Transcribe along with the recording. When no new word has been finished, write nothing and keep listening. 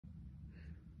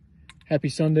Happy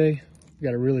Sunday. We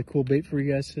got a really cool bait for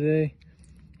you guys today.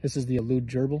 This is the Illude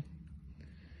Gerbil.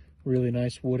 Really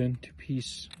nice wooden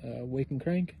two-piece wake and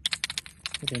crank.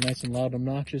 They're nice and loud,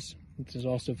 obnoxious. This is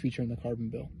also featured in the carbon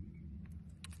bill.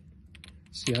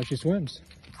 Let's see how she swims.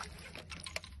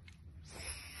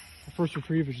 The first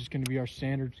retrieve is just going to be our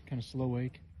standard kind of slow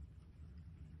wake.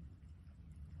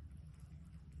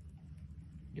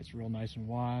 Gets real nice and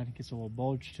wide, gets a little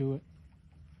bulge to it.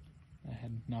 That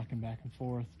head knocking back and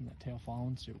forth, and that tail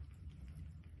following suit.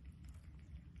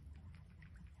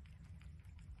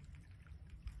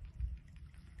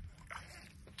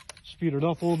 Speed it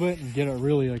up a little bit and get it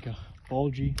really like a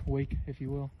bulgy wake, if you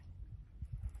will.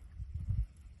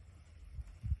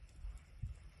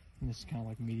 And this is kind of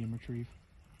like medium retrieve.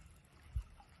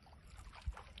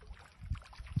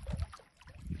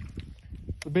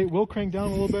 The bait will crank down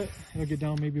a little bit. It'll get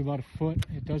down maybe about a foot.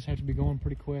 It does have to be going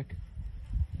pretty quick.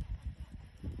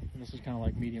 And this is kind of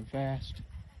like medium fast,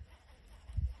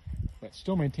 but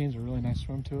still maintains a really nice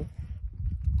swim to it.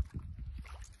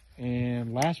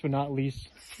 And last but not least,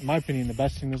 in my opinion, the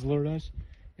best thing this lure does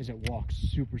is it walks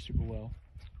super, super well.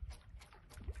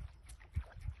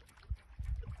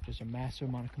 Just a massive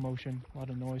amount of commotion, a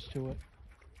lot of noise to it,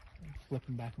 and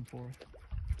flipping back and forth.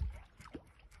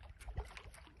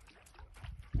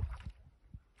 You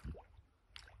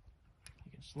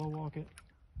can slow walk it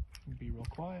and be real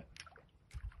quiet.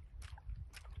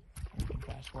 You can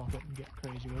fast walk it and get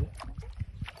crazy with it.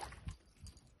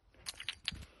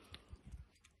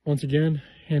 Once again,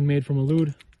 handmade from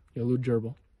Illude, the Illude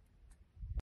Gerbil.